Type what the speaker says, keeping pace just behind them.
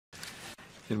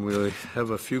And we'll have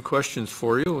a few questions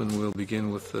for you, and we'll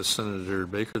begin with Senator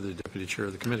Baker, the Deputy Chair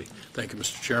of the Committee. Thank you,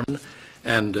 Mr. Chairman.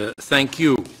 And thank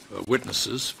you,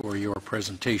 witnesses, for your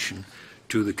presentation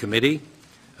to the committee.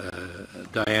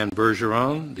 Diane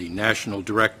Bergeron, the National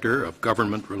Director of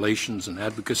Government Relations and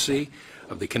Advocacy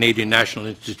of the Canadian National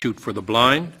Institute for the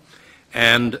Blind,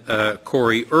 and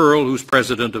Kory Earle, who's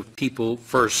President of People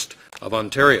First of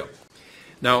Ontario.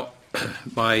 Now,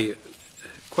 my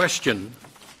question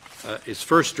is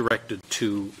first directed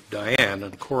to Diane,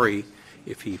 and Kory,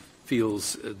 if he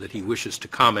feels that he wishes to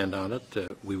comment on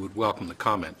it, we would welcome the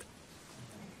comment.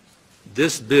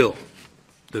 This bill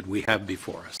that we have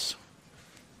before us,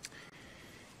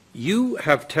 you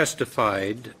have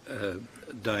testified,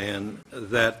 Diane,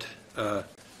 that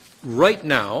right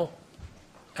now,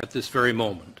 at this very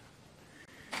moment,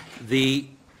 the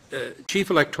Chief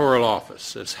Electoral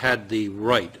Office has had the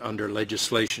right under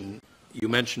legislation you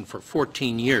mentioned for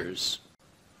 14 years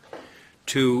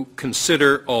to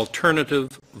consider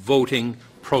alternative voting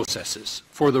processes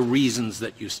for the reasons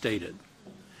that you stated,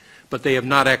 but they have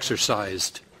not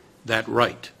exercised that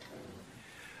right.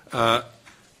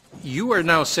 You are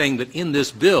now saying that in this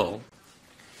bill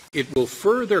it will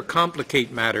further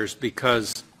complicate matters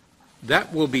because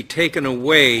that will be taken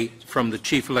away from the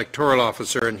Chief Electoral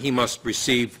Officer and he must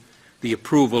receive the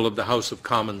approval of the House of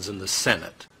Commons and the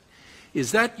Senate.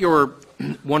 Is that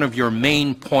one of your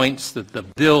main points, that the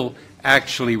bill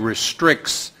actually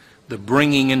restricts the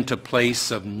bringing into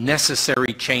place of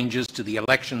necessary changes to the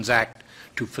Elections Act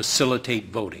to facilitate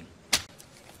voting?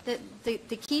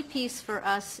 The key piece for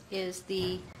us is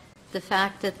the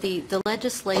fact that the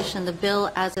legislation, the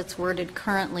bill as it's worded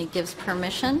currently, gives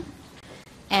permission,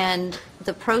 and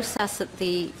the process that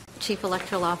the Chief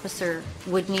Electoral Officer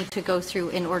would need to go through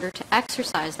in order to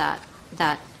exercise that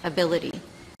ability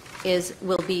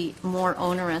will be more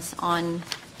onerous on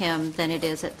him than it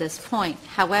is at this point.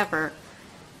 However,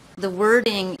 the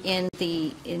wording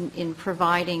in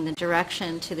providing the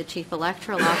direction to the Chief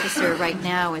Electoral Officer right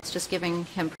now, it's just giving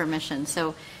him permission.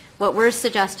 So what we're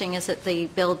suggesting is that the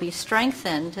bill be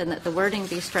strengthened and that the wording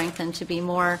be strengthened to be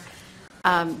more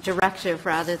directive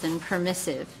rather than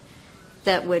permissive,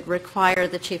 that would require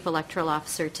the Chief Electoral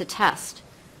Officer to test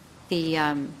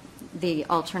the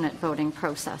alternate voting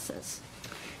processes.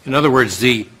 In other words,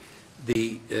 the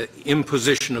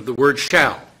imposition of the word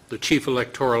shall, the Chief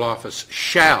Electoral Office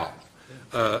shall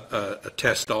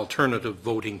test alternative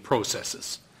voting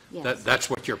processes. Yes.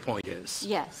 That's what your point is.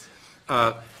 Yes.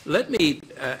 Let me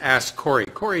ask Kory.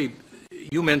 Kory,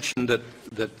 you mentioned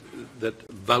that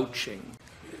vouching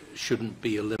shouldn't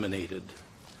be eliminated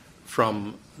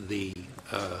from the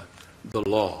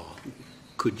law.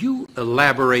 Could you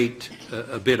elaborate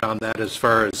a bit on that as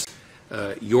far as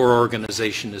your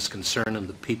organization is concerned and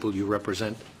the people you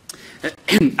represent?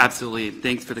 Absolutely.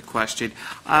 Thanks for the question.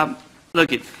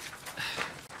 Look,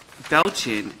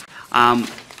 vouching,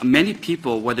 many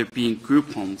people, whether it be in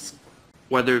group homes,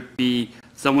 whether it be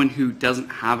someone who doesn't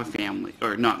have a family,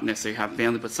 or not necessarily have a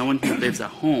family, but someone who lives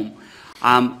at home,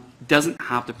 doesn't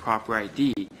have the proper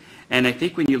ID. And I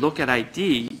think when you look at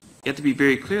ID, you have to be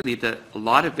very clearly that a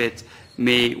lot of it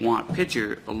may want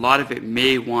picture, a lot of it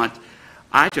may want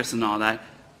address and all that.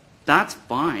 That's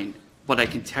fine. But I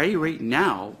can tell you right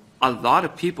now, a lot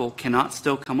of people cannot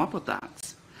still come up with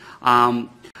that.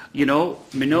 You know,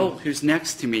 Minot, who's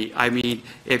next to me, I mean,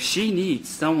 if she needs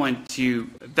someone to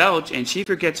vouch and she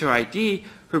forgets her ID,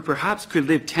 who perhaps could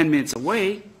live 10 minutes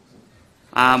away,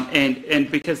 and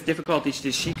because difficulties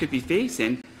that she could be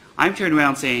facing, I'm turning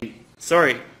around saying,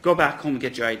 sorry, go back home and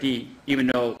get your ID, even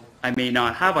though I may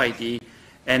not have ID,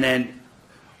 and then,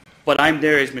 but I'm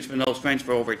there as Ms. Minot's friends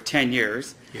for over 10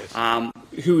 years, yes.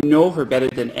 Who know her better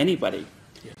than anybody.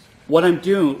 Yes. What I'm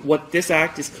doing, what this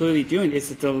act is clearly doing, is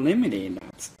it's eliminating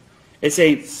that. It's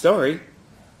saying, sorry,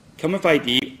 come with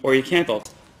ID or you can't vote.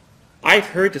 I've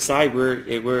heard the side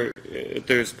where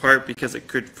there's part because it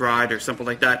could fraud or something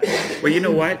like that. Well, you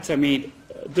know what? I mean,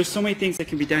 there's so many things that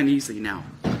can be done easily now.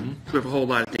 With a whole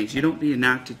lot of things. You don't need an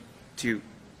act to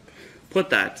put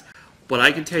that. But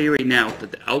I can tell you right now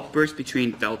that the outburst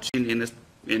between vouching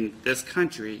in this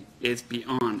country is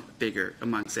beyond bigger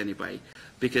amongst anybody,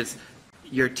 because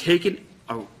you're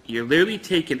literally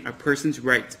taking a person's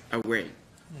rights away.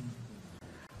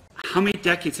 How many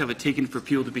decades have it taken for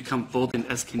people to become voting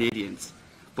as Canadians?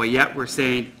 But yet we're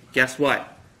saying, guess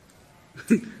what?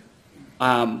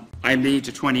 I'm the age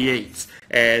of 28,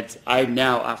 and I'm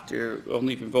now, after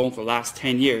only been voting for the last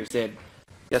 10 years, and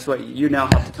guess what? You now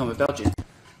have to come with vouching.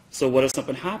 So what if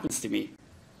something happens to me?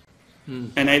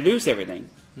 And I lose everything?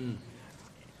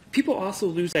 People also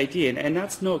lose ID, and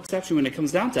that's no exception when it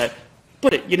comes down to that.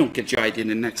 But you don't get your ID in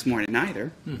the next morning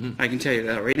either. I can tell you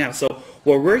that right now. So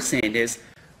what we're saying is,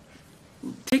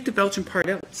 take the vouching part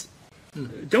out.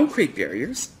 Don't create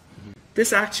barriers.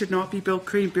 This act should not be about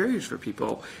creating barriers for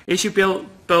people. It should be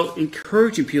about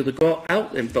encouraging people to go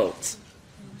out and vote.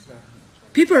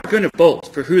 People are going to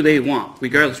vote for who they want,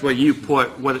 regardless whether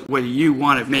you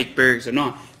want to make barriers or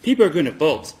not. People are going to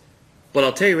vote. But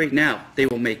I'll tell you right now, they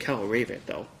will make hell of it,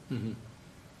 though.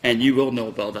 And you will know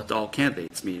about that at all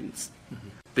candidates' meetings.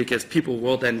 Because people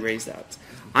will then raise that.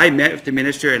 I met with the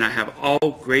minister, and I have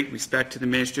all great respect to the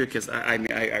minister, because I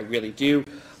really do,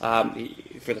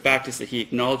 for the fact is that he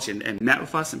acknowledged and met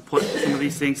with us and put some of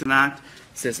these things in that.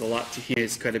 Says a lot to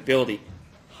his credibility.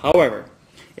 However,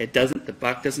 the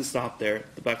buck doesn't stop there.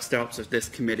 The buck stops with this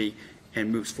committee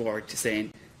and moves forward to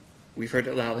saying, we've heard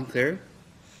it loud and clear.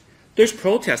 There's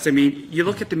protests. I mean, you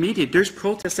look at the media, there's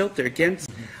protests out there against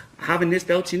having this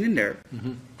vouching in there.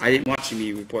 I didn't watch the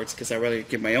media reports because I rather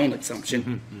give my own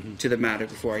assumption to the matter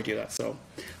before I do that. So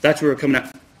that's where we're coming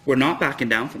up. We're not backing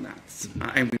down from that,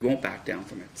 and we won't back down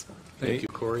from it. Thank you,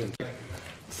 Kory. And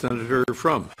Senator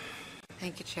From.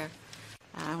 Thank you, Chair.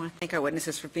 I want to thank our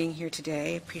witnesses for being here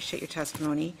today. Appreciate your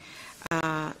testimony.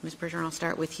 Ms. Bergeron, I'll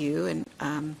start with you, and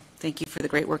thank you for the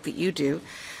great work that you do.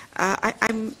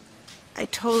 I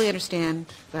totally understand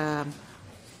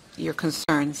your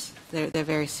concerns. They're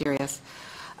very serious.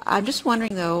 I'm just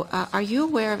wondering, though, are you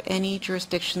aware of any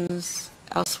jurisdictions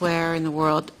elsewhere in the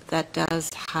world that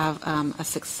does have a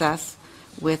success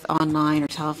with online or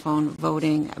telephone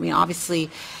voting? I mean, obviously,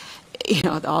 you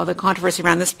know, all the controversy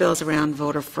around this bill is around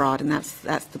voter fraud, and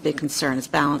that's the big concern, is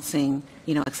balancing,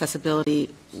 you know, accessibility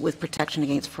with protection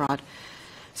against fraud.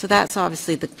 So that's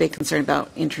obviously the big concern about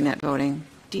internet voting.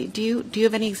 Do you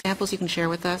have any examples you can share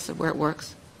with us of where it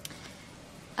works?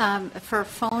 For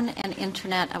phone and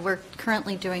internet, we're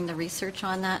currently doing the research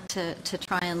on that to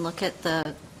try and look at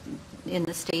in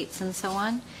the states and so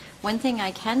on. One thing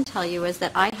I can tell you is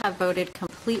that I have voted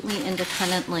completely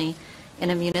independently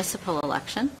in a municipal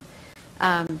election.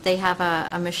 They have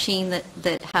a machine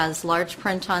that has large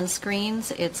print on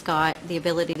screens. It's got the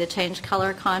ability to change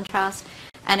color contrast,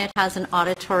 and it has an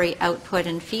auditory output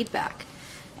and feedback.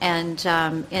 And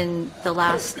in the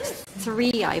last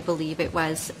 3, I believe it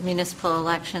was, municipal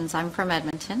elections, I'm from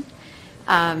Edmonton,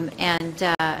 in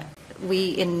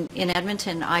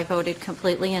Edmonton, I voted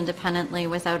completely independently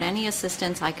without any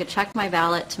assistance. I could check my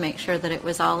ballot to make sure that it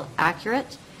was all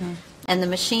accurate. And the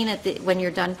machine, when you're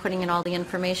done putting in all the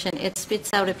information, it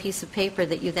spits out a piece of paper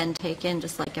that you then take in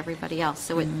just like everybody else.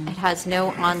 So it has no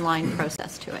online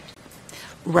process to it.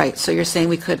 Right. So you're saying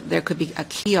there could be a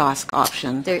kiosk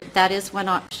option. That is one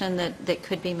option that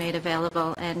could be made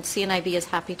available, and CNIB is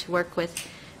happy to work with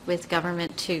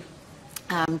government to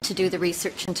do the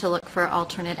research and to look for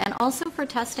alternate, and also for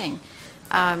testing.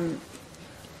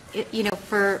 You know,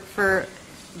 for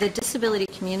the disability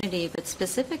community, but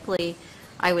specifically,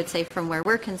 I would say from where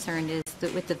we're concerned is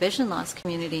that with the vision loss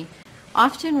community,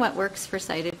 often what works for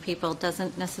sighted people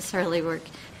doesn't necessarily work.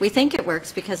 We think it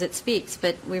works because it speaks,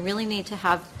 but we really need to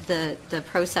have the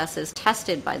processes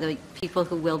tested by the people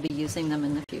who will be using them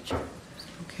in the future.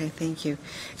 Okay, thank you.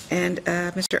 And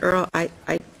Mr. Earle, I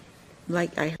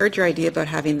heard your idea about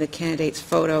having the candidates'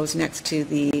 photos next to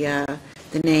the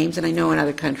names, and I know in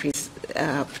other countries,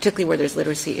 particularly where there's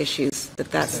literacy issues,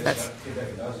 that's.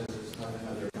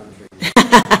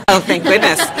 Oh, thank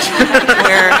goodness.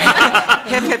 We're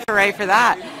hip, hip, hooray for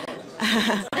that.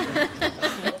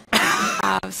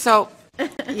 So,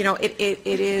 you know,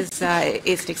 it's an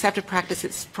accepted practice.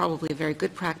 It's probably a very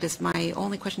good practice. My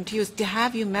only question to you is,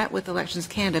 have you met with Elections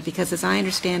Canada? Because as I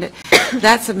understand it,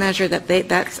 that's a measure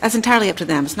that's entirely up to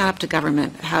them. It's not up to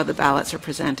government how the ballots are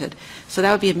presented. So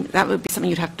that would be something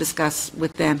you'd have to discuss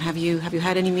with them. Have you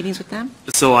had any meetings with them?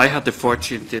 So I have the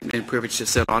fortune and privilege to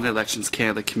sit on the Elections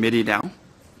Canada committee now.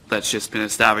 That's just been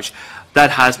established. That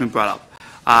has been brought up.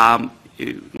 I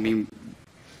mean,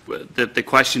 the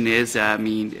question is,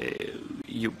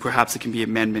 perhaps it can be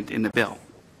amendment in the bill,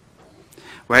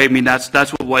 right? I mean, that's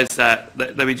what was that.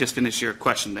 Let me just finish your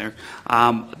question there.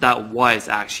 That was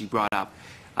actually brought up,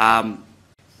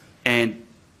 and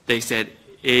they said,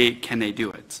 can they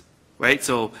do it, right?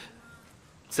 So,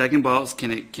 second balls,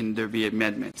 can there be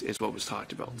amendment? Is what was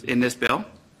talked about in this bill.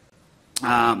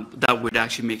 That would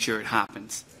actually make sure it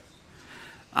happens.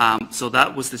 So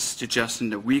that was the suggestion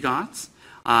that we got.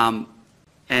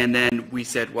 And then we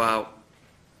said, well,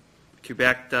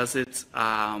 Quebec does it,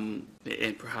 and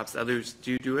perhaps others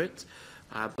do it.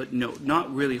 But no,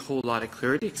 not really a whole lot of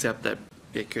clarity, except that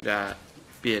it could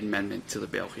be an amendment to the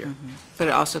bill here. But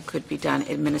it also could be done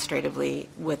administratively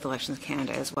with Elections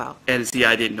Canada as well. And see,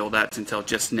 I didn't know that until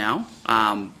just now.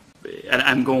 and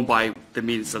I'm going by the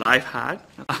meetings that I've had,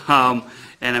 and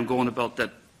I'm going about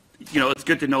that, it's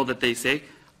good to know that they say.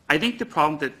 I think the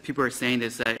problem that people are saying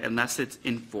is that unless it's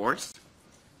enforced,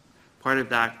 part of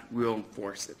that will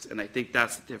enforce it, and I think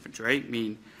that's the difference, right? I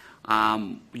mean,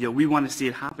 we want to see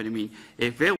it happen. I mean,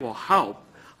 if it will help,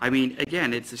 I mean,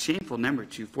 again, it's a shameful number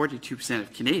to 42%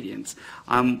 of Canadians.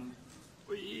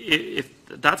 If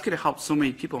that's going to help so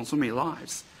many people and so many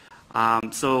lives.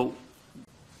 So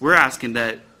we're asking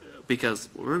that, because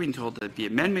we're being told that the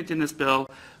amendment in this bill,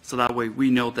 so that way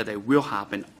we know that it will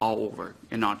happen all over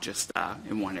and not just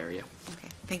in one area. Okay,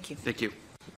 thank you. Thank you.